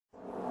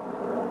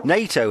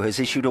NATO has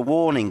issued a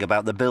warning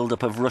about the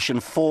build-up of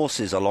Russian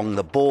forces along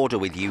the border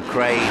with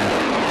Ukraine.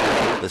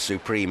 The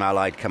Supreme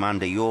Allied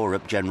Commander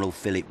Europe, General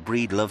Phillip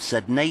Breedlove,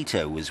 said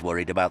NATO was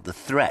worried about the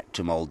threat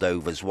to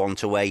Moldova's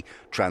want-away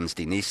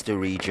Trans-Dniester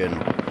region.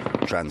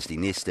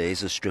 Trans-Dniester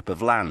is a strip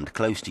of land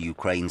close to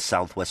Ukraine's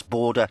southwest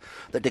border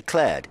that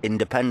declared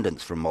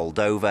independence from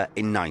Moldova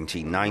in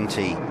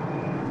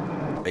 1990.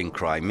 In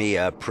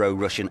Crimea,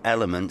 pro-Russian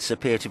elements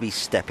appear to be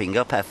stepping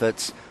up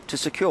efforts to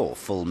secure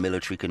full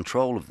military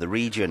control of the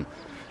region.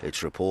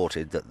 It's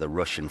reported that the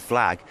Russian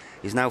flag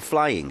is now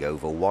flying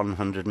over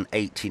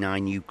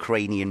 189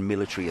 Ukrainian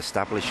military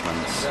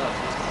establishments.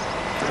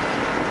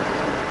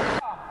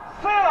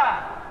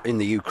 In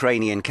the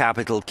Ukrainian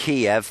capital,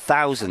 Kiev,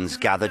 thousands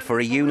gathered for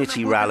a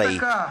unity rally.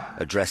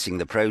 Addressing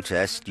the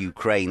protest,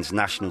 Ukraine's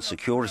national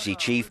security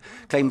chief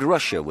claimed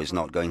Russia was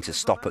not going to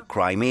stop at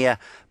Crimea,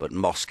 but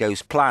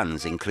Moscow's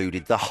plans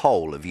included the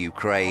whole of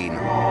Ukraine.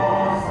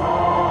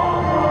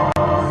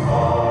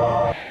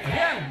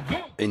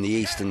 In the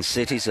eastern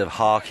cities of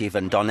Kharkiv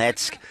and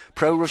Donetsk,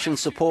 pro-Russian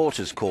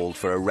supporters called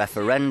for a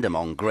referendum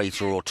on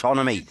greater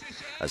autonomy,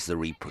 as the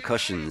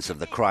repercussions of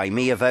the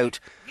Crimea vote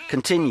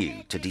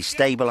continue to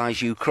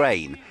destabilise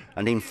Ukraine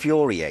and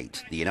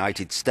infuriate the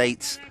United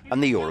States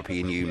and the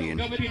European Union.